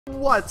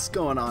What's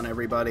going on,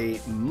 everybody?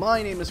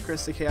 My name is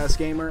Chris the Chaos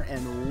Gamer,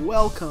 and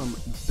welcome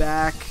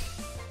back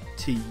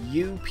to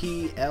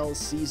UPL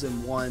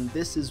Season 1.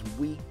 This is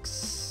week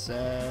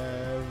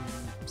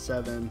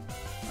 7,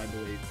 I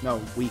believe.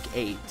 No, week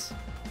 8.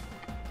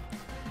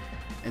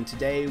 And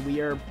today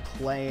we are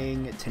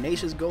playing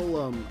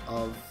TenaciousGolem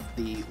of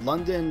the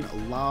London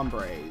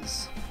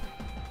Lombres.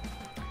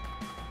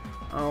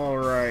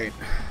 Alright.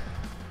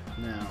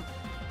 Now.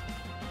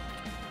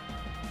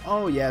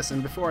 Oh yes,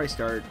 and before I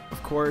start,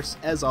 of course,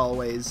 as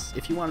always,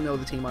 if you want to know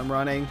the team I'm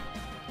running,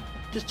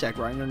 just check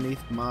right underneath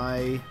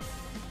my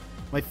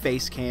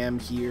face cam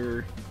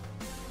here,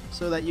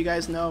 so that you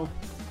guys know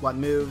what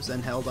moves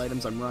and held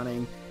items I'm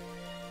running.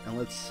 And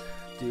let's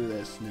do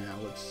this now.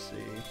 Let's see.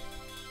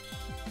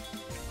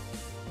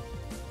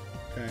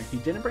 Okay, he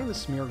didn't bring the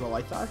Smeargle.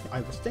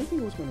 I was thinking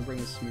he was going to bring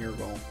the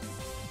Smeargle.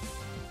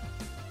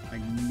 I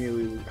knew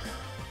he would.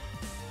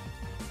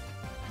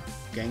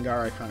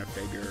 Gengar, I kind of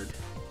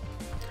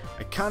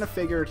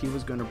figured he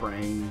was going to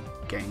bring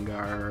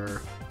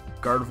Gengar.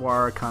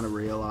 Gardevoir, I kind of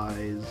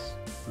realized.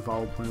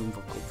 Vileplume,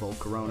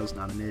 Volcarona's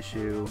not an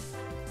issue.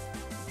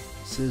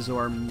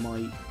 Scizor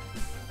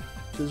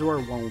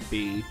won't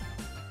be.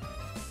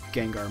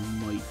 Gengar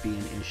might be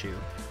an issue.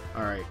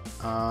 Alright,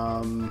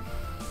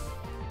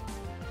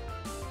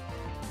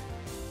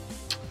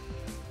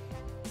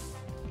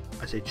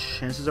 I say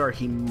chances are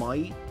he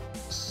might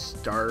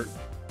start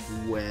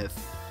with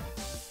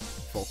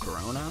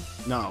Volcarona?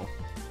 No.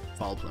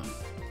 Vileplume.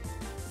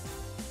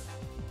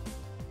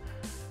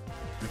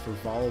 And for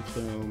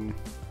Vileplume,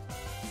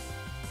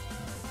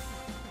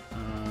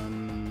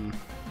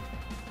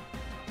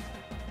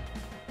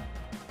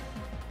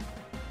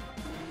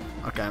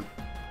 okay.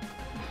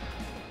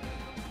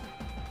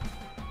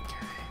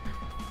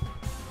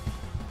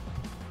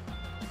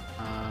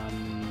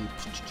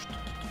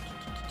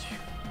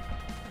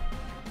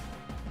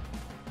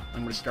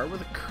 I'm gonna start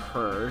with a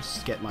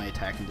curse, get my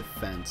attack and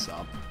defense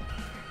up.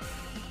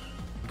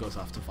 Goes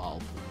off to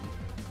Vileplume.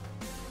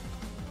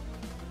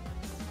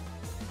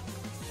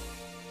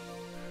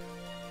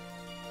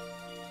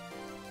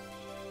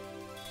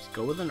 Let's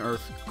go with an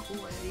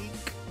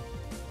Earthquake.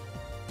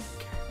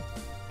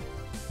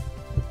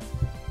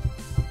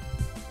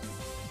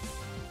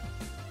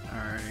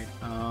 Alright,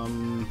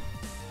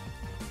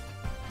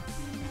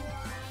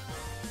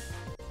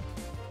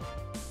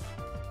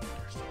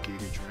 there's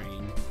Giga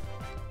Drain.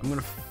 I'm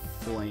gonna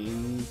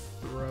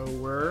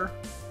Flamethrower.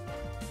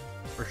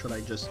 Or should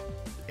I just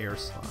Air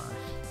Slash?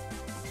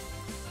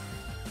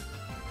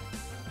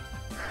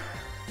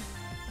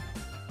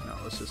 No,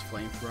 let's just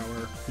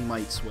Flamethrower. He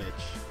might switch.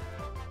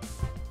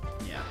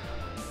 Yeah.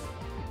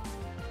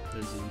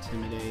 There's the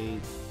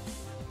Intimidate.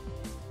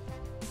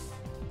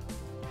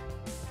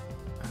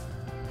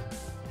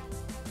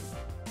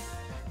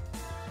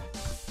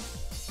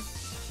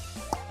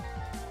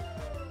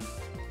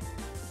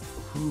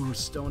 Ooh,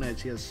 Stone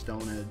Edge. He has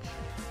Stone Edge.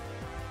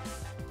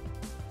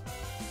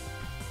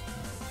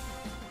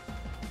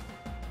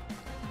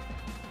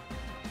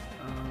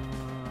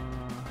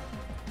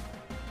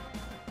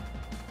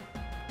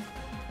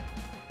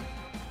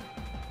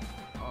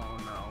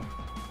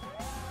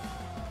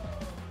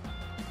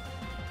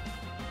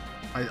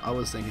 I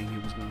was thinking he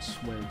was going to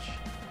switch.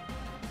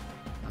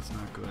 That's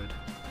not good.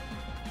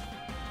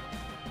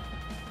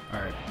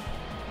 Alright.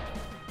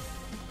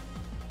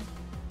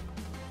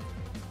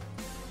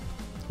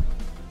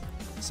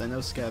 Send no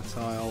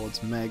Sceptile,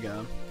 it's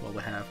Mega. Well,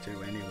 they have to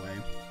anyway.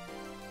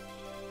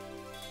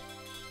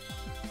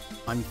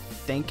 I'm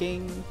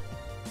thinking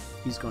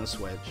he's going to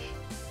switch.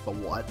 But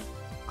what?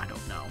 I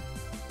don't know.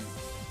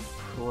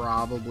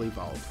 Probably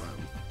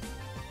Vileplume.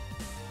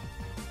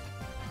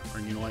 Or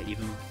you know what,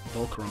 even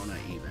Volcarona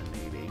even,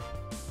 maybe.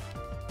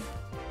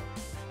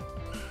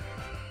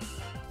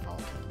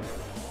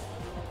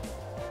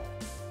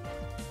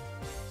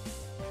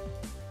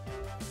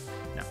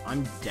 Now,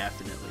 I'm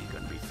definitely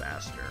going to be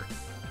faster.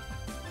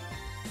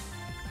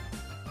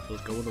 So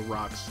let's go with a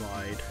Rock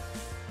Slide.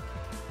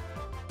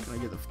 Can I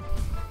get the...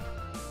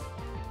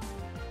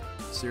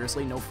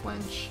 Seriously, no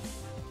flinch?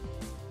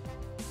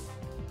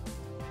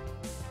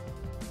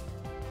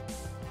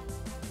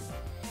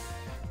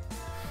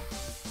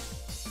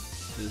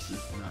 This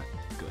is not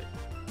good.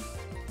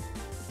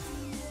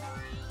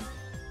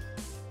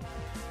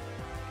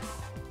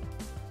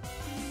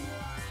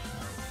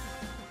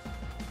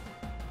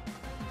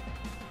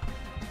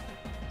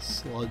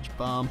 Sludge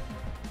Bomb.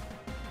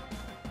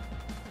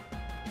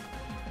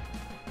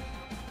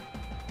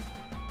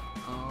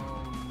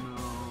 Oh no.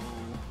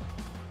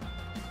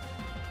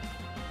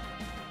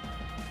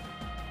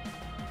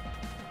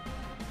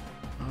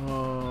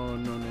 Oh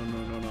no.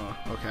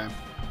 Okay.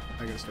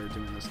 I gotta start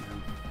doing this now.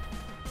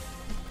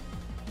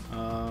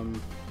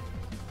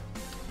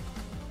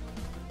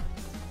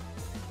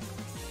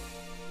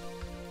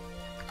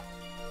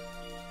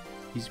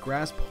 He's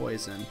Grass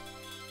Poison,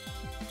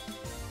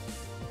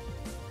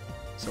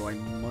 so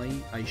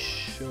I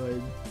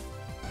should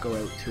go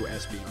out to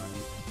Espeon.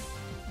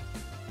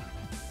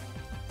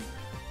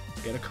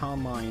 Get a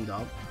Calm Mind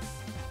up.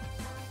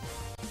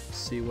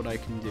 see what I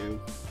can do.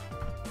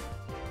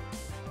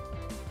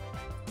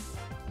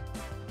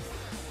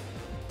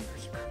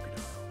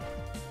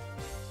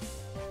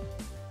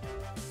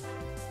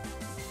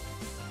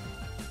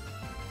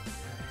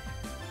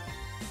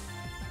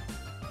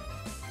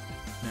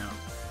 Now,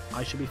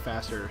 I should be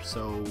faster,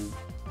 so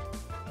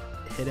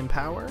hidden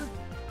power?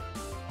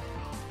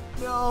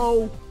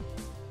 No!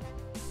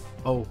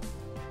 Oh.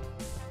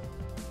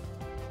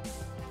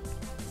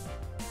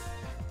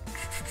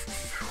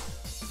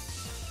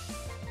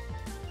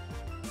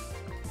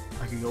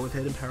 I can go with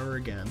hidden power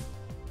again.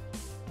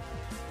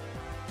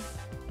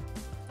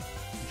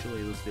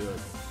 Actually, let's do it.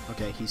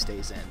 Okay, he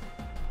stays in.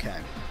 Okay.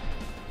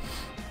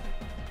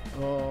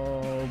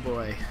 Oh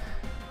boy.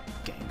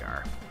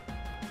 Gengar.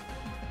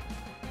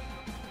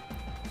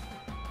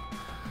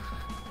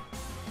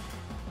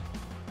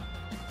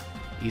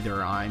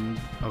 Either I'm...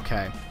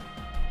 Okay.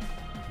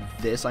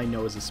 This I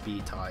know is a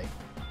speed tie.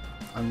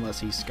 Unless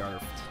he's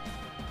scarfed.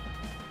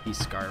 He's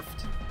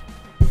scarfed.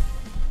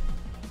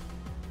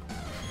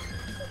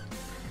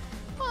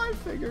 I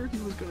figured he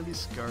was gonna be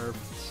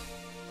scarfed.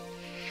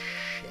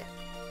 Shit.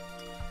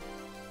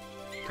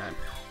 Okay.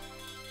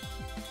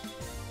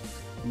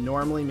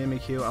 Normally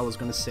Mimikyu I was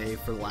gonna save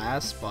for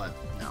last, but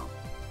no.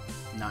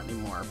 Not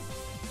anymore.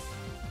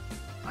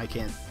 I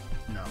can't...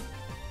 No.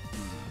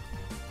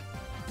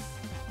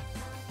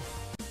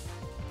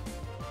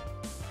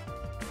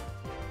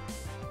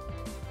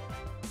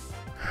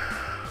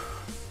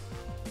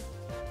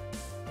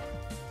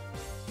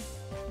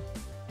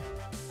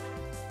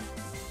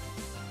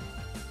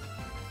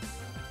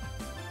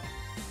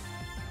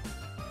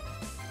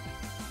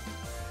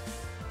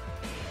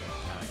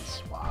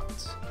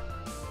 Swapped.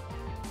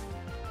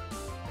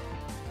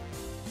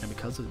 And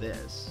because of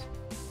this,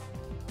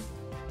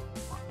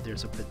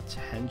 there's a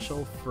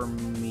potential for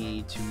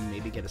me to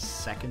maybe get a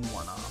second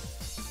one off.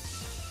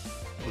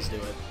 Let's do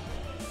it.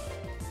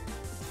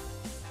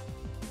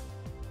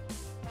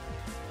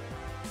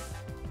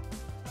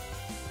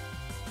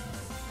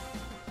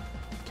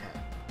 Okay.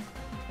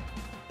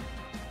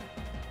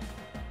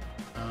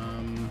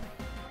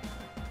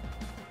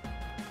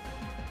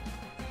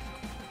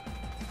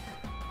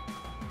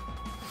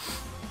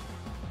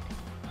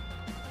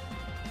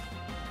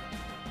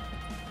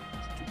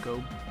 Go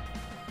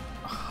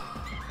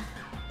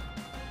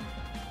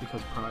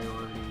because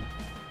priority.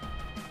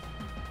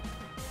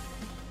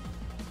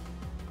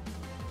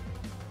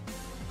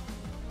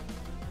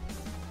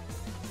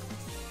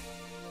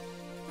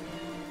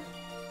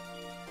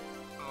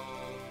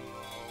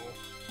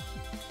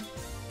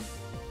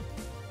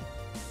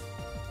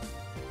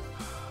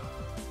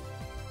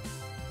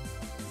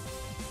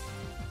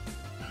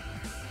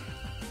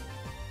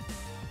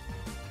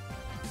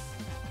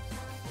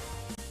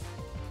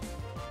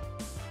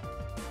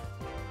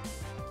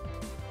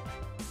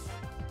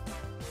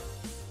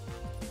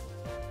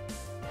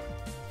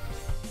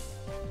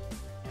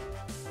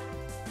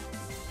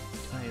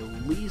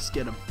 At least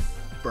get a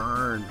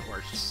burn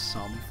or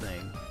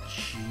something.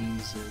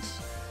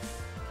 Jesus.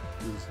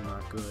 This is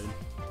not good.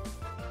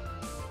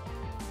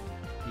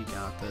 You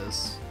got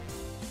this.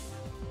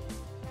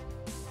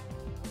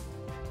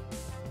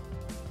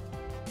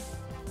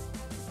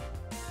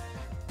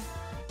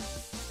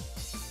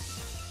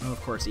 And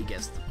of course he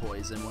gets the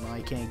poison when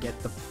I can't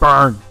get the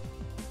burn.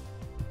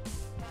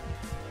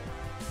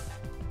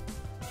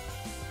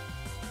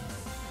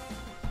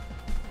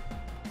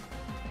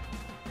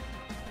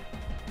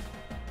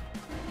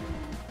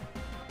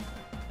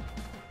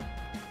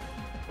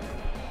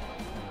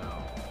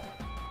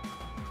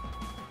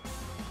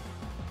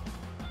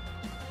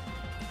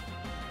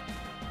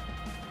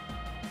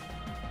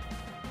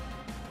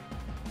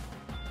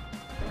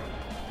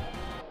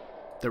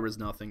 There was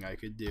nothing I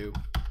could do.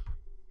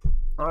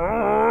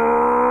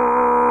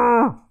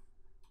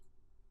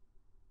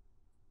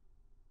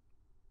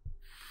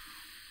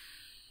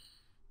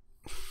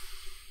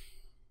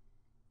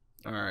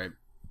 Alright.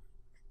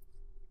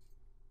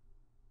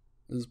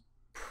 This is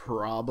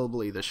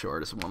probably the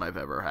shortest one I've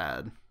ever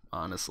had,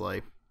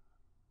 honestly.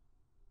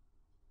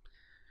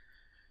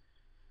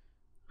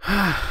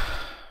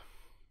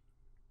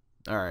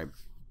 Alright.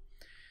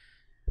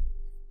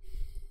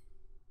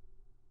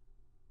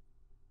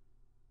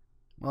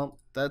 Well,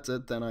 that's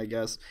it then, I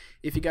guess.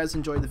 If you guys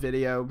enjoyed the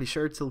video, be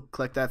sure to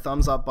click that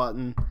thumbs up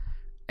button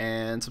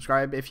and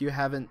subscribe if you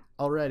haven't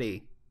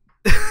already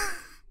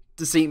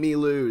to see me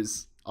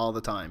lose all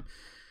the time.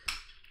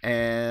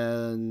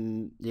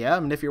 And yeah,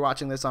 and if you're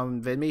watching this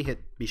on VidMe,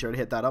 be sure to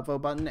hit that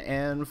upvote button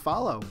and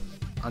follow.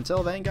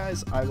 Until then,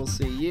 guys, I will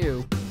see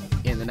you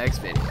in the next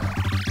video.